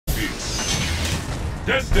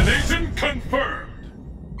Destination confirmed!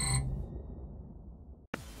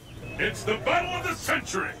 It's the battle of the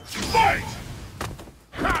century! Fight!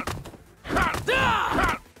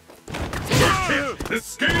 First hit, the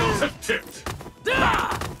scales have tipped!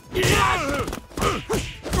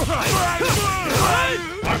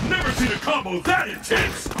 I've never seen a combo that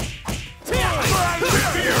intense! The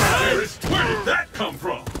fear out there is, where did that come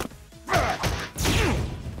from?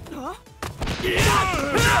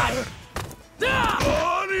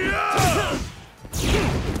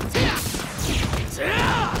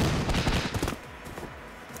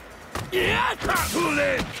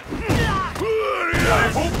 I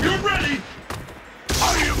hope you're ready! I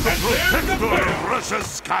am the protector bear. of Russia's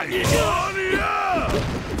sky!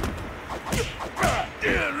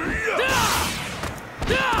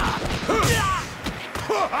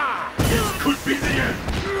 This could be the end!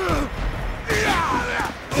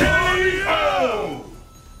 K.O.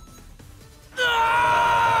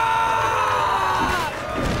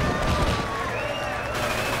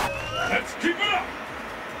 Let's keep it up!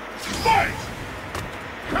 Fight!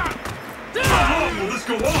 How long will this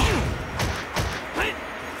go on?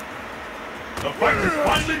 The fight has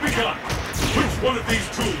finally begun! Which one of these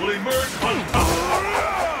two will emerge on top?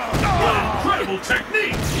 What incredible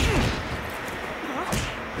technique!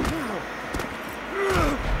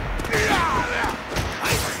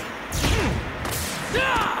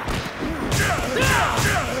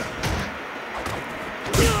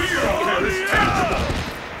 The fear out there is tangible!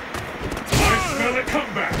 I smell a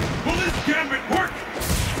comeback! Will this gambit work?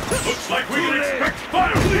 Looks like we can expect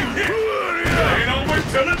fire being hit! It ain't over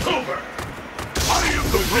till it's over! I am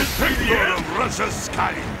the protector of Russia's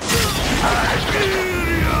sky!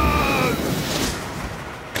 SiBERiAN!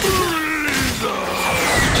 BLiZZARD!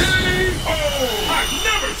 K.O. I've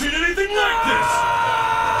never seen anything like this!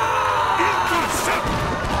 Intercept!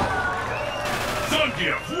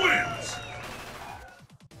 Zangief wins!